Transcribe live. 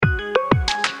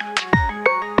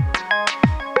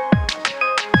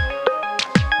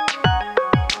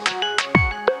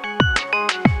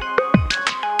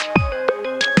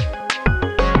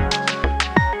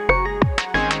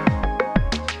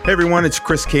Hey everyone, it's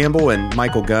Chris Campbell and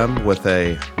Michael Gum with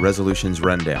a Resolutions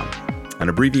Rundown, an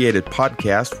abbreviated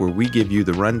podcast where we give you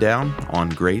the rundown on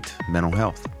great mental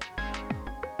health.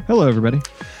 Hello everybody.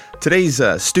 Today's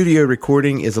studio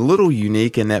recording is a little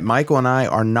unique in that Michael and I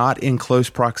are not in close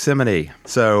proximity.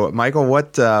 So Michael,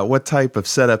 what type of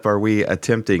setup are we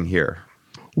attempting here?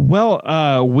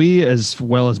 Well, we, as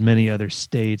well as many other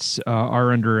states,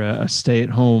 are under a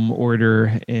stay-at-home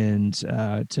order, and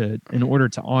in order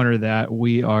to honor that,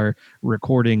 we are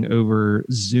recording over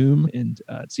Zoom, and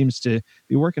it seems to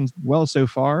be working well so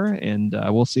far, and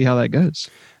we'll see how that goes.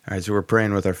 All right, so we're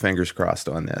praying with our fingers crossed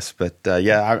on this. But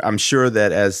I'm sure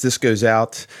that as this goes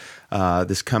out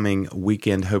this coming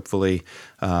weekend, hopefully,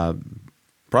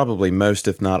 probably most,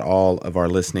 if not all, of our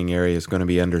listening area is going to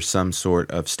be under some sort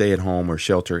of stay-at-home or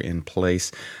shelter-in-place.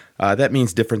 That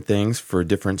means different things for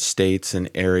different states and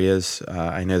areas.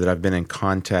 I know that I've been in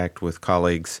contact with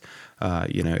colleagues,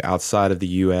 outside of the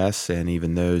U.S. and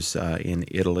even those in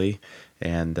Italy,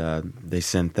 and they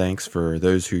send thanks for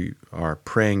those who are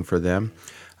praying for them.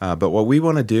 But what we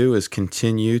want to do is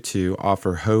continue to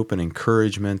offer hope and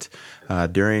encouragement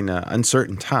during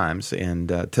uncertain times. And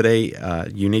today,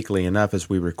 uniquely enough, as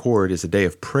we record, is a day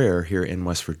of prayer here in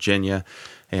West Virginia.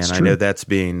 And I know that's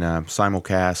being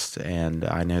simulcast, and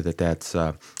I know that's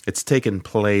it's taken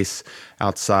place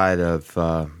outside of,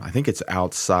 I think it's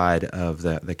outside of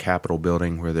the Capitol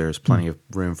building where there's plenty of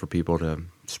room for people to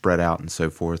spread out and so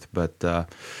forth. But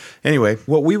anyway,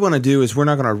 what we want to do is we're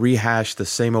not going to rehash the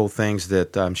same old things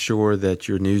that I'm sure that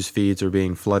your news feeds are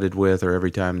being flooded with, or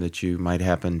every time that you might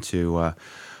happen to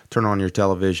turn on your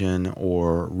television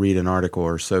or read an article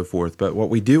or so forth. But what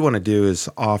we do want to do is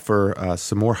offer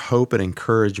some more hope and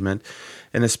encouragement,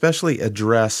 and especially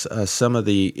address some of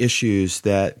the issues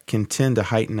that can tend to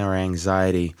heighten our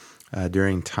anxiety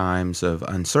during times of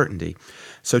uncertainty.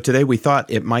 So today we thought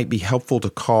it might be helpful to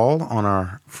call on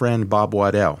our friend Bob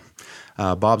Waddell.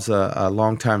 Bob's a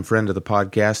longtime friend of the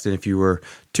podcast, and if you were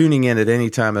tuning in at any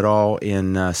time at all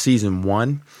in Season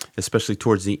 1, especially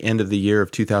towards the end of the year of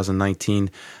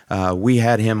 2019, we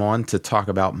had him on to talk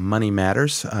about money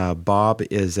matters. Bob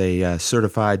is a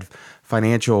certified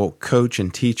financial coach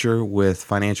and teacher with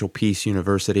Financial Peace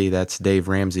University. That's Dave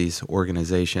Ramsey's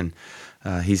organization.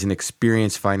 He's an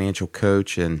experienced financial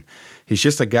coach, and he's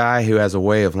just a guy who has a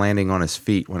way of landing on his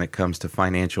feet when it comes to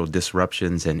financial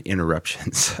disruptions and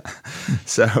interruptions.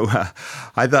 So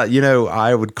I thought,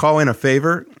 I would call in a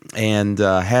favor and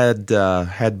had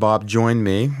Bob join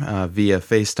me via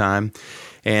FaceTime.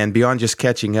 And beyond just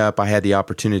catching up, I had the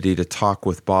opportunity to talk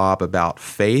with Bob about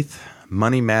faith,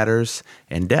 money matters,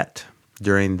 and debt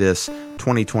during this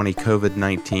 2020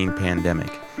 COVID-19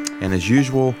 pandemic. And as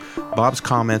usual, Bob's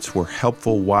comments were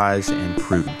helpful, wise, and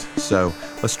prudent. So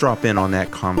let's drop in on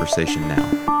that conversation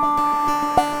now.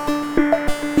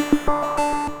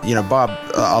 Bob,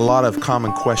 a lot of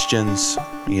common questions,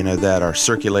 that are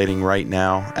circulating right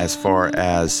now as far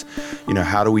as,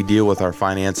 how do we deal with our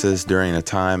finances during a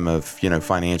time of,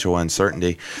 financial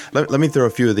uncertainty? Let me throw a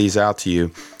few of these out to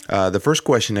you. The first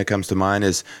question that comes to mind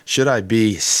is, should I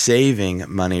be saving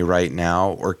money right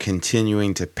now or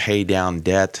continuing to pay down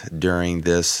debt during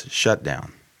this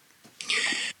shutdown?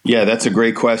 Yeah, that's a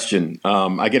great question.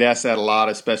 I get asked that a lot,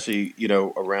 especially,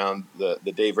 around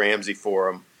the Dave Ramsey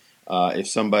Forum. If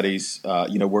somebody's,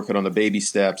 working on the baby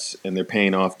steps and they're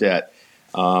paying off debt,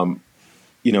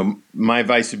 my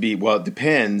advice would be, well, it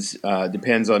depends.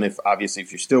 Depends on if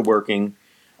you're still working,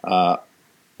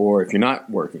 or if you're not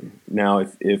working. Now,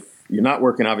 if you're not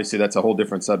working, obviously that's a whole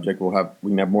different subject. We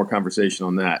can have more conversation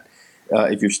on that.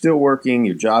 If you're still working,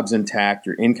 your job's intact,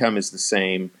 your income is the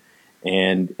same,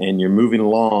 and you're moving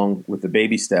along with the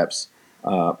baby steps,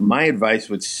 my advice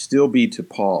would still be to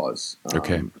pause.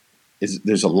 Okay.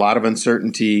 There's a lot of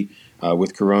uncertainty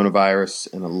with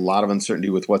coronavirus and a lot of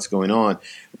uncertainty with what's going on,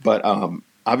 but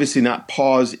obviously not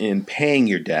pause in paying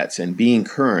your debts and being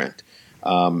current.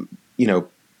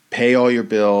 Pay all your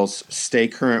bills, stay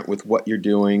current with what you're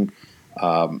doing,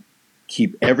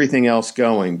 keep everything else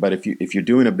going. But if you're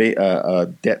doing a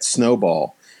debt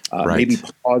snowball, right. Maybe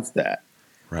pause that,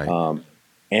 right,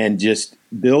 and just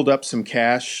build up some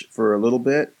cash for a little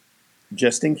bit,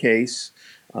 just in case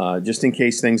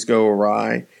things go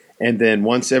awry. And then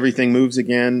once everything moves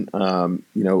again,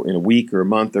 in a week or a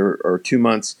month or 2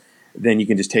 months, then you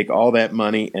can just take all that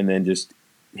money and then just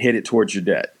hit it towards your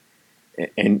debt.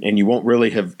 And you won't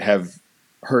really have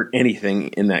hurt anything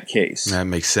in that case. That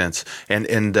makes sense. And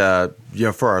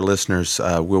for our listeners,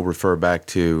 we'll refer back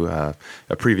to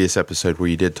a previous episode where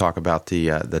you did talk about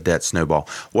the debt snowball.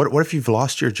 What if you've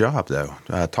lost your job, though?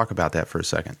 Talk about that for a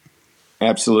second.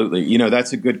 Absolutely.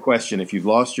 That's a good question. If you've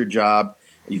lost your job,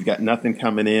 you've got nothing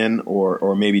coming in,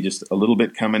 or maybe just a little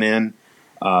bit coming in,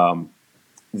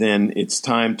 then it's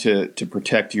time to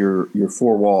protect your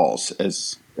four walls,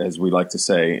 as we like to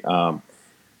say.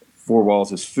 Four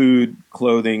walls is food,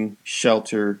 clothing,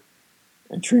 shelter,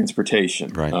 and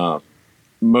transportation. Right.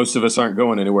 Most of us aren't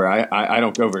going anywhere. I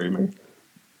don't go very many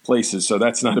places, so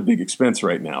that's not a big expense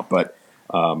right now. But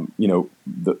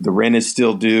the rent is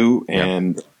still due,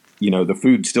 and the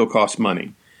food still costs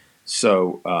money.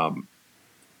 So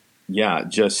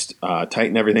just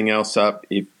tighten everything else up.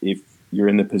 If you're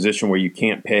in the position where you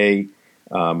can't pay,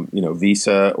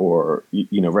 Visa or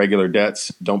regular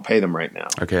debts, don't pay them right now.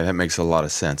 Okay, that makes a lot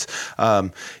of sense.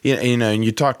 And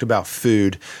you talked about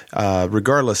food.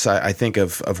 Regardless, I think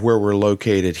of where we're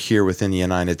located here within the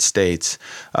United States.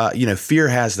 Fear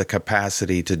has the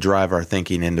capacity to drive our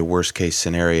thinking into worst case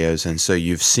scenarios, and so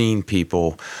you've seen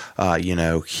people,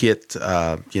 hit,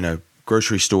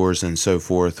 grocery stores and so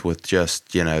forth with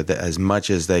just as much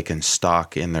as they can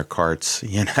stock in their carts,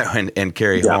 and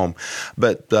carry home.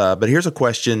 But here's a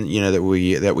question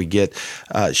that we get: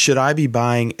 should I be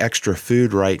buying extra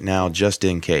food right now just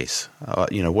in case?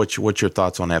 What's your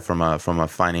thoughts on that from a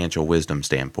financial wisdom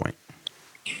standpoint?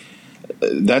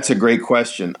 That's a great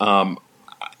question. I've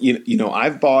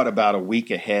bought about a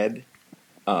week ahead,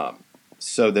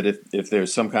 so that if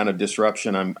there's some kind of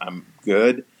disruption, I'm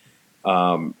good.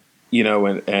 We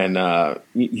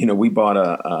bought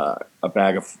a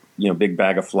bag of, big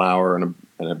bag of flour and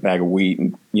a bag of wheat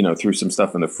and, threw some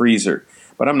stuff in the freezer.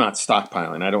 But I'm not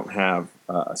stockpiling. I don't have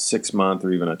a 6-month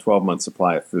or even a 12-month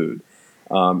supply of food.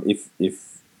 If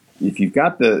you've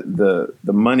got the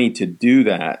money to do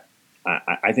that,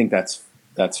 I think that's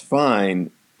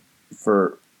fine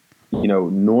for,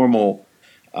 normal,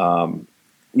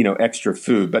 extra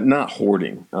food, but not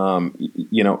hoarding.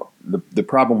 The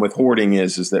problem with hoarding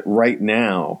is that right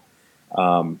now,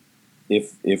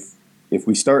 if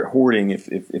we start hoarding,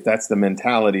 if that's the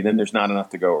mentality, then there's not enough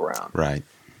to go around. Right.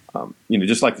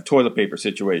 Just like the toilet paper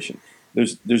situation.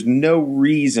 There's no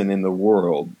reason in the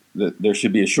world that there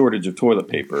should be a shortage of toilet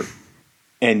paper,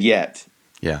 and yet,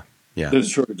 there's a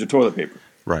shortage of toilet paper.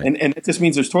 Right. And it just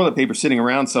means there's toilet paper sitting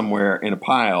around somewhere in a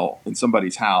pile in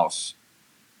somebody's house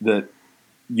that,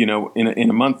 in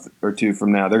a month or two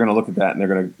from now, they're going to look at that and they're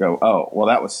going to go, oh, well,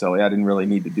 that was silly. I didn't really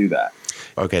need to do that.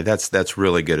 Okay, that's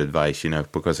really good advice,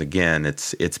 because again,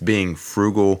 it's being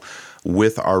frugal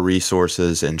with our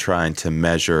resources and trying to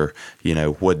measure,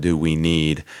 what do we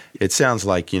need. It sounds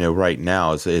like, right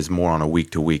now is more on a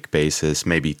week-to-week basis,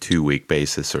 maybe 2-week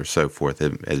basis or so forth.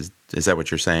 Is that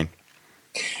what you're saying?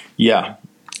 Yeah.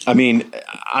 I mean,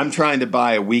 I'm trying to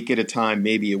buy a week at a time,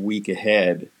 maybe a week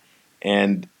ahead,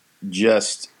 and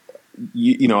just,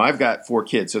 I've got 4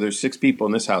 kids, so there's 6 people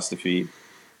in this house to feed.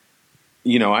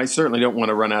 I certainly don't want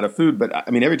to run out of food, but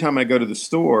I mean, every time I go to the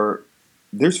store,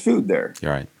 there's food there.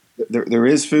 You're right. There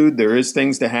is food. There is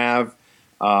things to have.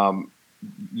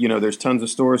 There's tons of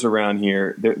stores around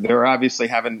here. They're obviously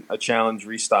having a challenge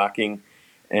restocking,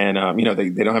 and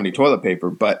they don't have any toilet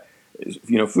paper, but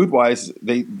food wise,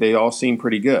 they all seem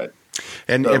pretty good.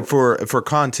 And for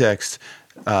context,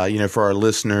 for our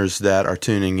listeners that are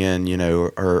tuning in,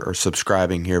 or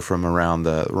subscribing here from around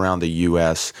the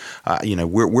U.S.,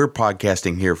 we're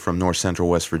podcasting here from North Central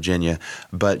West Virginia,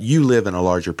 but you live in a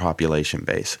larger population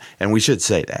base, and we should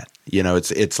say that.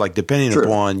 It's like depending True.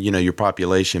 upon your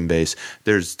population base,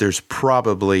 there's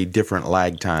probably different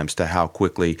lag times to how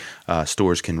quickly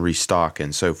stores can restock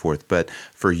and so forth. But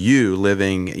for you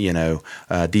living,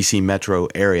 DC metro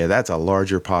area, that's a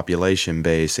larger population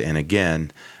base, and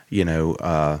again,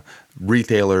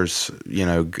 retailers,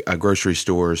 grocery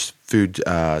stores, food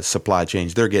supply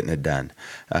chains, they're getting it done.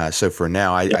 So for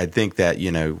now, I think that,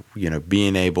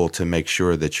 being able to make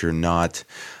sure that you're not,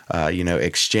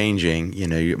 exchanging,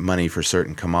 money for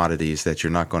certain commodities that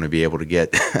you're not going to be able to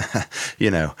get,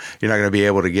 you're not going to be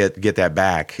able to get that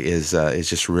back is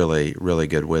just really, really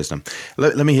good wisdom.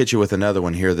 Let me hit you with another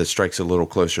one here that strikes a little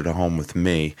closer to home with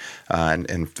me.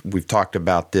 And we've talked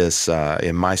about this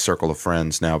in my circle of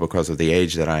friends now because of the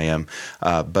age that I am.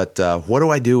 But what do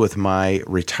I do with my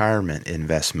retirement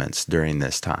investments during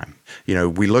this time?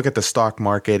 We look at the stock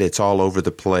market, it's all over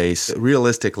the place.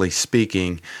 Realistically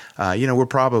speaking, we're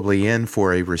probably in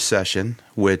for a recession,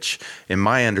 which in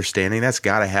my understanding, that's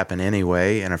got to happen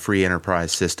anyway in a free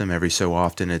enterprise system. Every so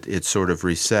often it sort of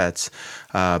resets.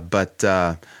 But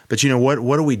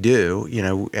what do we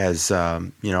do? As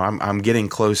I'm getting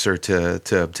closer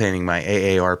to obtaining my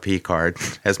AARP card,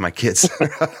 as my kids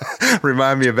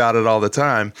remind me about it all the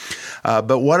time.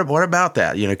 But what about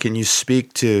that? Can you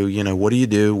speak to what do you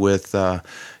do with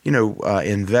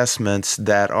investments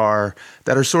that are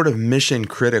sort of mission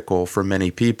critical for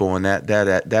many people, and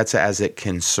that's as it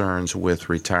concerns with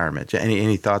retirement.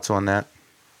 Any thoughts on that?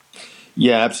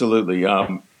 Yeah, absolutely.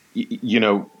 I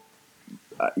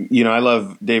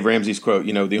love Dave Ramsey's quote.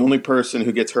 The only person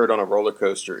who gets hurt on a roller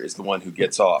coaster is the one who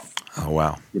gets off. Oh,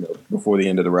 wow. Before the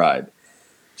end of the ride.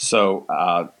 So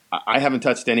I haven't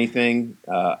touched anything.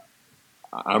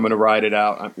 I'm going to ride it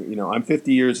out. I'm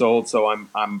 50 years old, so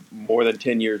I'm more than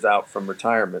 10 years out from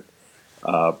retirement.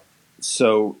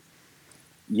 So,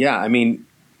 yeah, I mean,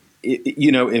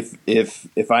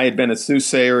 if I had been a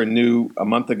soothsayer and knew a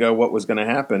month ago what was going to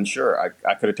happen, sure,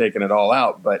 I could have taken it all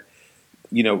out. But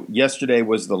yesterday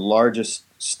was the largest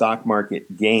stock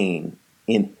market gain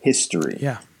in history.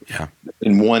 Yeah.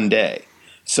 In one day.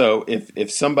 So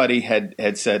if somebody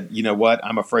had said, you know what,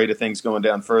 I'm afraid of things going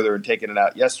down further and taking it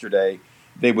out yesterday,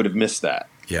 they would have missed that.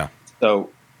 Yeah. So,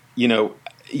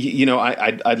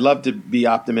 I'd love to be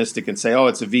optimistic and say, oh,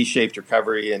 it's a V-shaped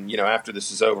recovery, and after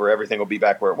this is over, everything will be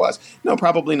back where it was. No,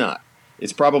 probably not.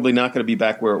 It's probably not going to be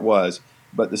back where it was.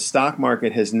 But the stock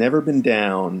market has never been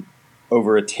down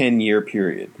over a 10-year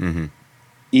period,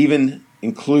 even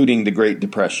including the Great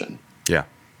Depression. Yeah.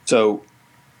 So,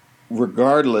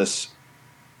 regardless,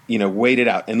 wait it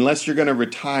out. Unless you're going to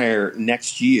retire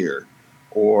next year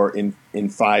or in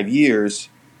 5 years,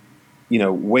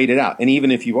 wait it out. And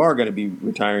even if you are going to be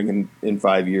retiring in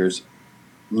 5 years,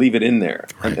 leave it in there.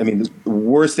 Right. I mean, the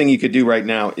worst thing you could do right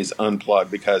now is unplug,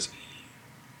 because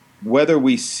whether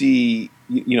we see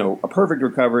a perfect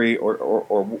recovery or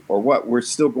what, we're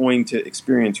still going to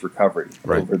experience recovery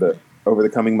over the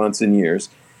coming months and years.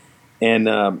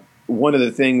 And one of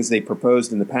the things they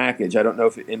proposed in the package, I don't know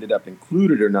if it ended up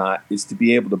included or not, is to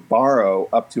be able to borrow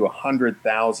up to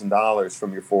 $100,000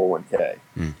 from your 401k.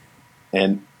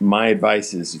 And my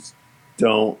advice is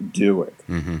don't do it.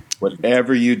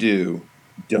 Whatever you do,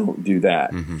 don't do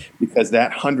that, because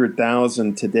that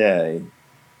 $100,000 today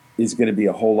is going to be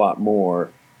a whole lot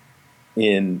more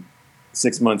in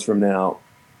 6 months from now,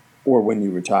 or when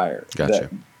you retire. Gotcha.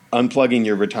 Unplugging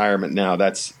your retirement now,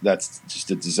 that's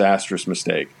just a disastrous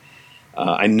mistake.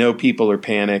 I know people are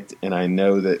panicked, and I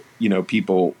know that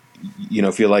people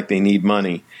feel like they need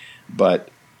money, but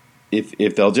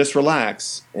if they'll just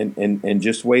relax and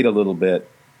just wait a little bit,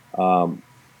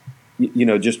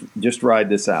 just ride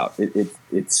this out.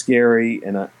 It's scary,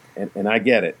 and I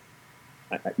get it.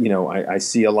 I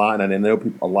see a lot, and I know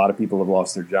a lot of people have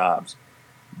lost their jobs,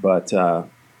 but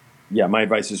my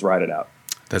advice is ride it out.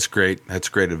 That's great. That's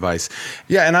great advice.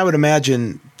 Yeah, and I would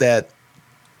imagine that,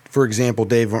 for example,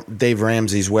 Dave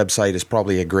Ramsey's website is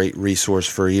probably a great resource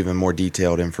for even more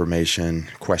detailed information,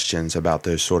 questions about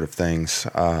those sort of things.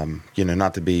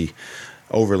 Not to be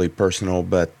overly personal,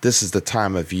 but this is the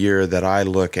time of year that I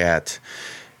look at,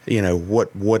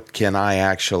 what can I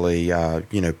actually,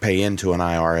 pay into an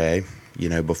IRA,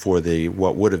 before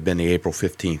what would have been the April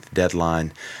 15th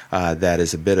deadline. That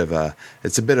is a bit of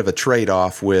a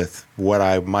trade-off with what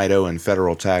I might owe in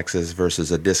federal taxes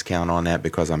versus a discount on that,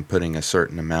 because I'm putting a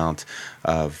certain amount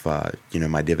of,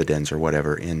 my dividends or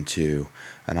whatever into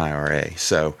an IRA.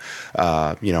 So,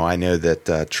 I know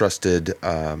that trusted,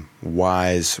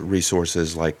 wise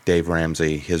resources like Dave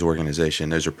Ramsey, his organization,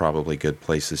 those are probably good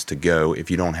places to go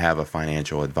if you don't have a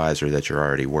financial advisor that you're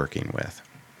already working with.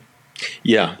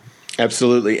 Yeah.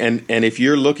 Absolutely. And if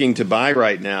you're looking to buy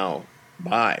right now,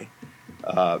 buy.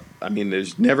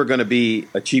 There's never going to be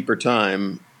a cheaper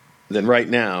time than right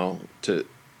now to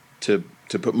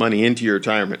put money into your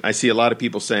retirement. I see a lot of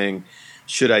people saying,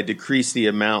 should I decrease the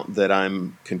amount that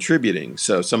I'm contributing?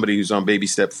 So somebody who's on baby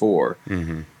step 4,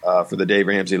 for the Dave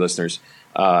Ramsey listeners,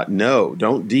 no,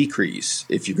 don't decrease.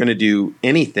 If you're going to do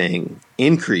anything,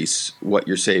 increase what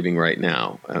you're saving right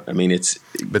now.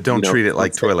 But don't treat it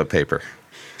like toilet paper.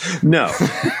 No.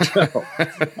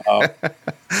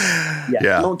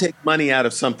 Don't take money out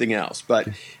of something else. But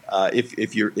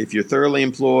if you're thoroughly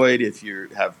employed, if you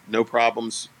have no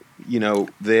problems,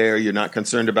 you're not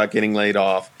concerned about getting laid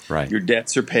off. Right. Your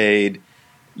debts are paid.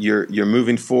 You're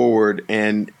moving forward,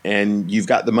 and you've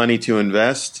got the money to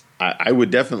invest. I would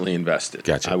definitely invest it.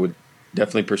 Gotcha. I would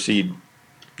definitely proceed,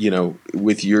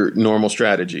 with your normal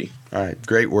strategy. All right,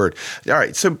 great word. All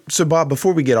right, so Bob,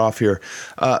 before we get off here,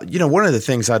 one of the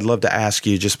things I'd love to ask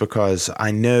you, just because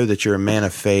I know that you're a man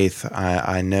of faith,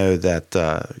 I know that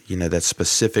that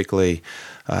specifically,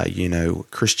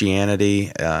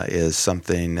 Christianity is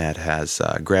something that has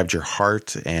grabbed your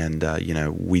heart, and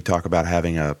we talk about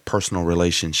having a personal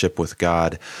relationship with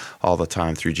God all the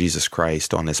time through Jesus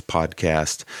Christ on this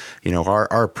podcast.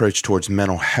 Our approach towards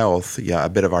mental health, a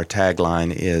bit of our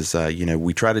tagline is,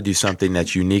 we try to do something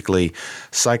that's uniquely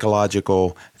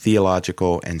psychological,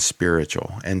 theological, and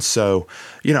spiritual. And so,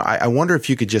 I wonder if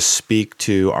you could just speak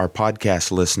to our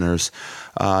podcast listeners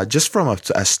just from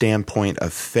a standpoint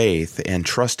of faith and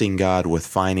trusting God with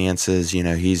finances.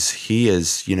 He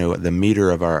is the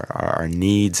meter of our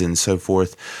needs and so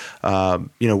forth.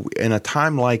 In a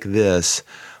time like this,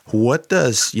 what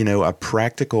does a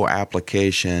practical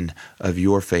application of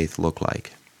your faith look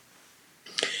like?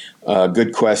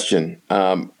 Good question.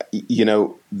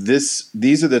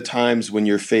 These are the times when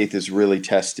your faith is really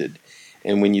tested,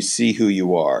 and when you see who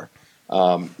you are.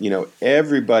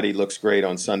 Everybody looks great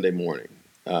on Sunday morning.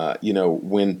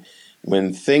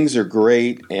 When things are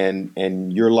great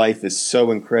and your life is so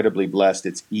incredibly blessed,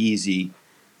 it's easy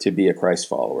to be a Christ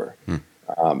follower.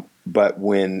 But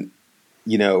when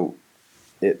the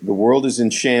world is in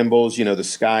shambles, the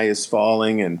sky is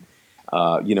falling, and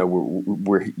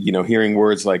we're hearing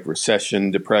words like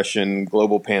recession, depression,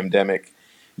 global pandemic.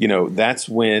 That's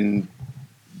when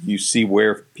you see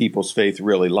where people's faith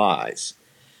really lies.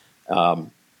 My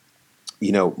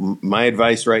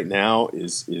advice right now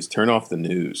is turn off the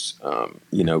news.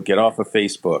 Get off of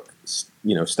Facebook.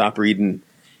 Stop reading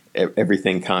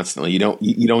everything constantly. You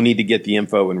don't need to get the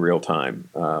info in real time.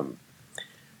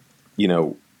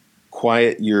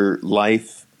 Quiet your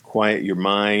life, quiet your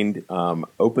mind.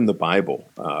 Open the Bible.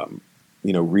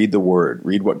 Read the Word.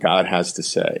 Read what God has to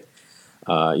say.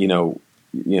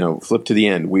 Flip to the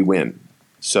end. We win.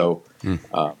 So.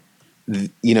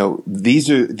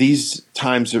 These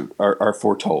times are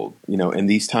foretold, and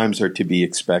these times are to be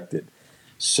expected.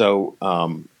 So,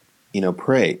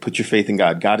 pray, put your faith in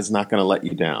God. God is not going to let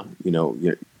you down.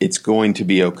 It's going to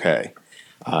be okay.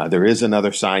 There is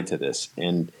another side to this.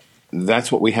 And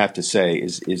that's what we have to say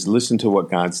is listen to what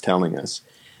God's telling us.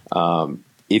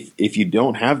 If you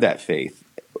don't have that faith,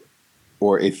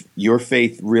 or if your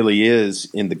faith really is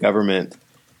in the government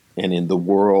and in the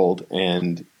world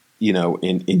and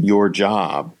in your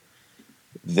job,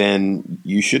 then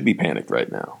you should be panicked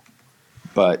right now.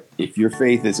 But if your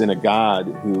faith is in a God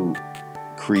who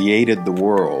created the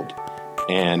world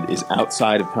and is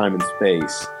outside of time and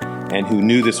space, and who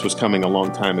knew this was coming a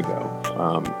long time ago,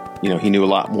 he knew a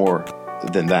lot more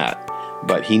than that,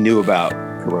 but he knew about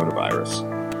coronavirus.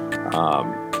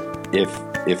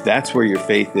 If that's where your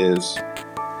faith is,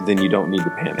 then you don't need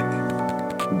to panic.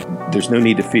 There's no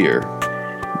need to fear,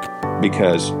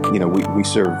 because we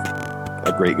serve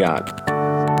a great God.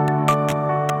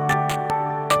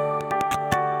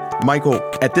 Michael,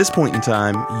 at this point in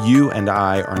time, you and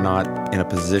I are not in a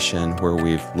position where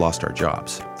we've lost our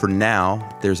jobs. For now,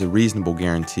 there's a reasonable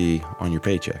guarantee on your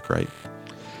paycheck, right?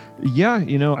 Yeah,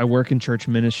 I work in church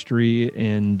ministry,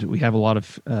 and we have a lot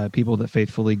of people that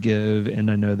faithfully give,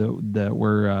 and I know that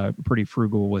we're pretty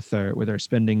frugal with our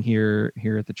spending here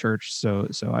at the church. So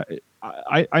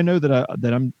I know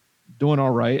that I'm doing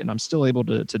all right, and I'm still able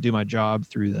to do my job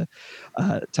through the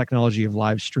technology of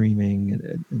live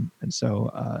streaming, and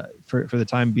so for the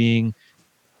time being,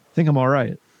 I think I'm all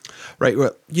right. Right.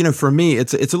 Well, for me,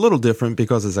 it's a little different,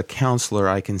 because as a counselor,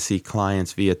 I can see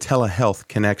clients via telehealth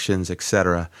connections,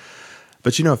 etc.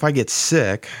 But if I get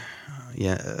sick,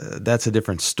 that's a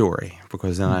different story,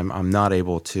 because then I'm not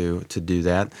able to do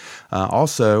that.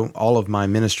 Also, all of my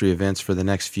ministry events for the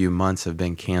next few months have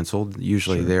been canceled.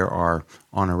 Usually, Sure. There are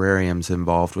honorariums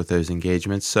involved with those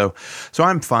engagements, so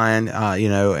I'm fine.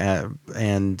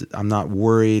 And I'm not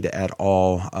worried at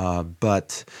all.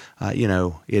 But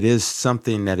it is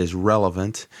something that is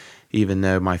relevant, even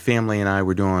though my family and I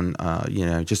were doing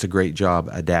just a great job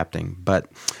adapting. But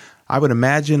I would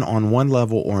imagine on one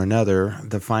level or another,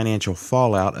 the financial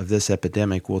fallout of this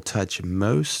epidemic will touch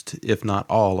most, if not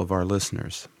all, of our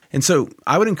listeners. And so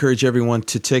I would encourage everyone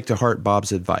to take to heart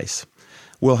Bob's advice.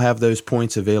 We'll have those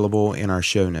points available in our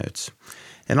show notes.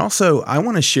 And also, I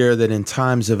want to share that in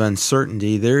times of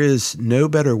uncertainty, there is no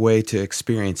better way to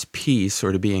experience peace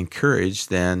or to be encouraged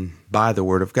than by the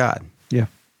Word of God. Yeah.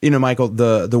 Michael,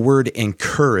 the word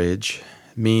encourage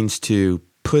means to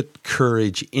put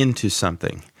courage into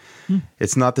something.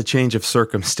 It's not the change of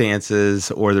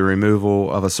circumstances or the removal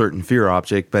of a certain fear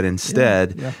object, but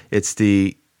instead it's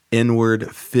the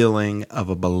inward filling of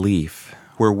a belief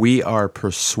where we are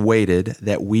persuaded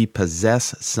that we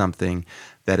possess something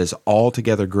that is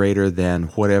altogether greater than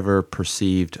whatever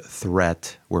perceived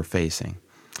threat we're facing.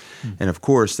 And of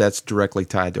course, that's directly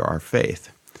tied to our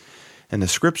faith. And the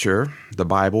Scripture, the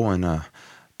Bible, and a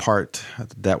part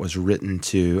that was written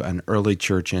to an early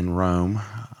church in Rome,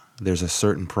 there's a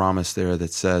certain promise there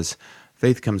that says,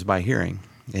 faith comes by hearing,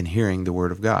 and hearing the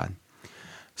Word of God.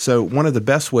 So one of the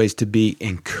best ways to be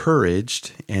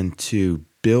encouraged and to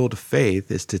build faith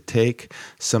is to take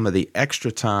some of the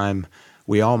extra time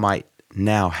we all might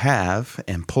now have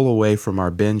and pull away from our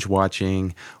binge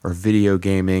watching or video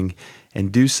gaming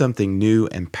and do something new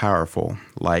and powerful,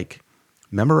 like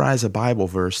memorize a Bible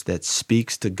verse that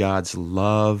speaks to God's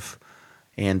love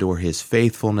and or His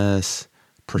faithfulness,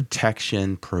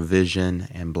 protection, provision,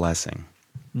 and blessing.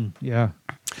 Yeah.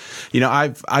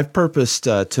 I've purposed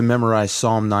to memorize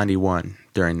Psalm 91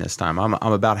 during this time. I'm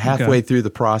about halfway through the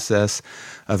process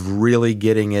of really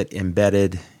getting it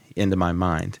embedded into my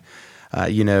mind.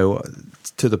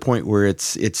 To the point where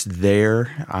it's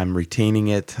there. I'm retaining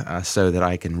it so that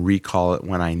I can recall it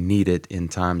when I need it in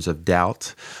times of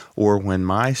doubt, or when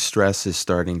my stress is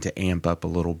starting to amp up a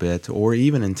little bit, or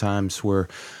even in times where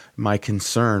my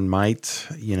concern might,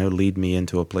 lead me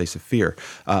into a place of fear.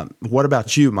 What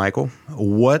about you, Michael?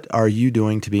 What are you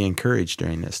doing to be encouraged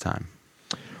during this time?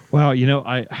 Well,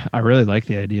 I really like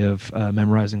the idea of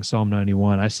memorizing Psalm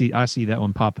 91. I see that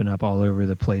one popping up all over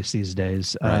the place these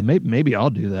days. Right. Maybe I'll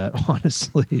do that.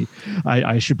 Honestly,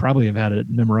 I should probably have had it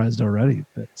memorized already.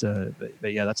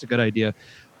 But yeah, that's a good idea.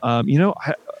 I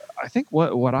think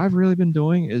what I've really been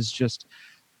doing is just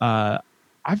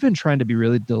I've been trying to be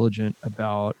really diligent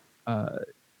about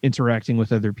interacting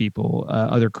with other people,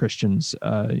 other Christians.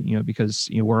 Because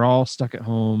we're all stuck at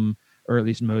home, or at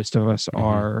least most of us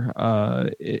are,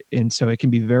 and so it can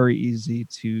be very easy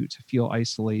to feel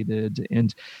isolated.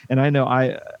 And I know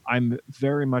I'm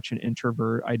very much an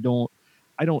introvert. I don't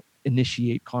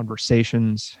initiate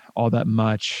conversations all that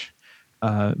much,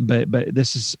 but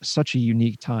this is such a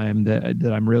unique time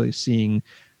that I'm really seeing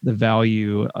the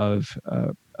value of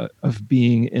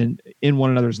being in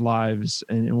one another's lives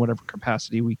and in whatever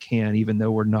capacity we can, even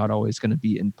though we're not always going to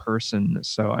be in person.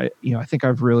 So I think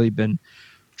I've really been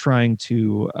trying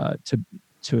to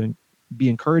be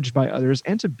encouraged by others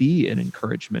and to be an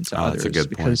encouragement to others. That's a good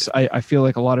because point. I feel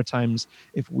like a lot of times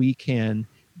if we can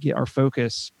get our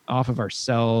focus off of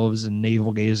ourselves and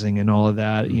navel gazing and all of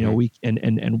that, we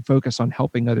and focus on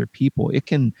helping other people, it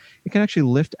can actually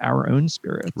lift our own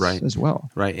spirits as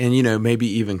well. Right. And maybe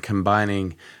even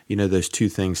combining those two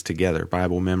things together,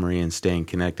 Bible memory and staying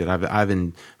connected. I've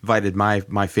invited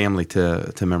my family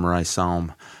to memorize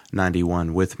Psalm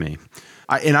 91 with me.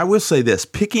 And I will say this,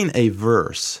 picking a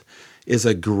verse is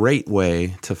a great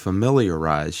way to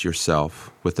familiarize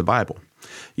yourself with the Bible.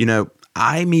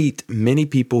 I meet many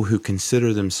people who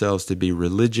consider themselves to be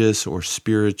religious or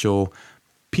spiritual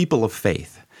people of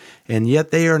faith, and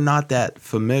yet they are not that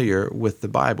familiar with the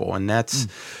Bible. And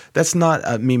that's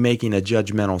not me making a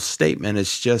judgmental statement.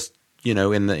 It's just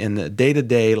in the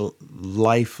day-to-day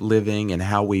life living and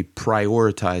how we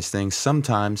prioritize things,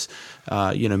 sometimes,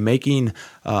 making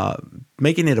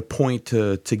it a point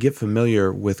to get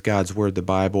familiar with God's Word, the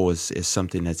Bible, is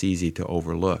something that's easy to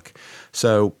overlook.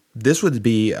 So this would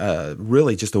be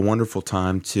really just a wonderful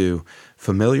time to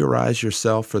familiarize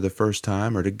yourself for the first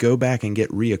time, or to go back and get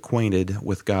reacquainted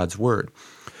with God's Word.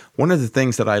 One of the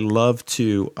things that I love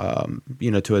to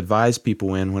advise people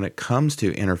when it comes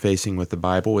to interfacing with the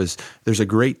Bible is there's a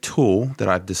great tool that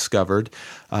I've discovered,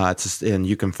 and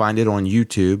you can find it on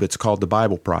YouTube. It's called the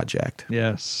Bible Project.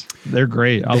 Yes, they're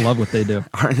great. I love what they do.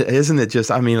 Isn't it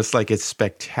just, it's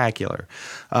spectacular.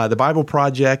 The Bible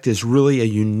Project is really a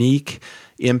unique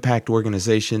impact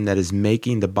organization that is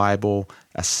making the Bible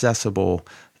accessible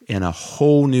in a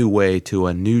whole new way to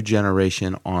a new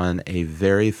generation on a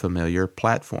very familiar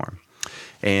platform.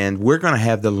 And we're going to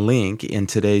have the link in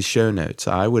today's show notes.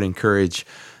 I would encourage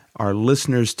our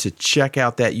listeners to check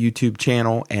out that YouTube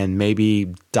channel and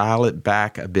maybe dial it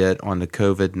back a bit on the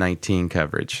COVID-19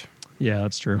 coverage. Yeah,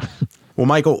 that's true. Well,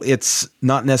 Michael, it's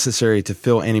not necessary to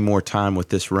fill any more time with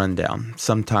this rundown.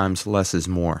 Sometimes less is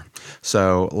more.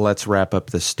 So let's wrap up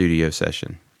the studio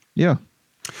session. Yeah.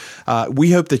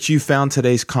 We hope that you found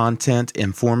today's content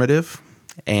informative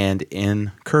and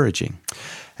encouraging.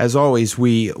 As always,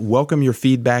 we welcome your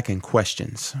feedback and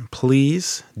questions.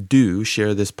 Please do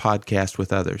share this podcast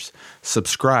with others.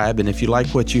 Subscribe, and if you like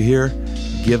what you hear,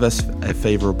 give us a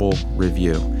favorable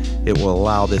review. It will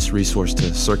allow this resource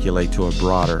to circulate to a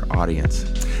broader audience.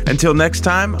 Until next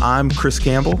time, I'm Chris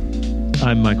Campbell.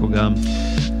 I'm Michael Gum.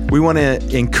 We want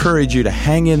to encourage you to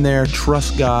hang in there,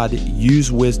 trust God,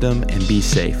 use wisdom, and be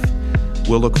safe.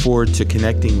 We'll look forward to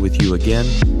connecting with you again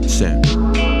soon.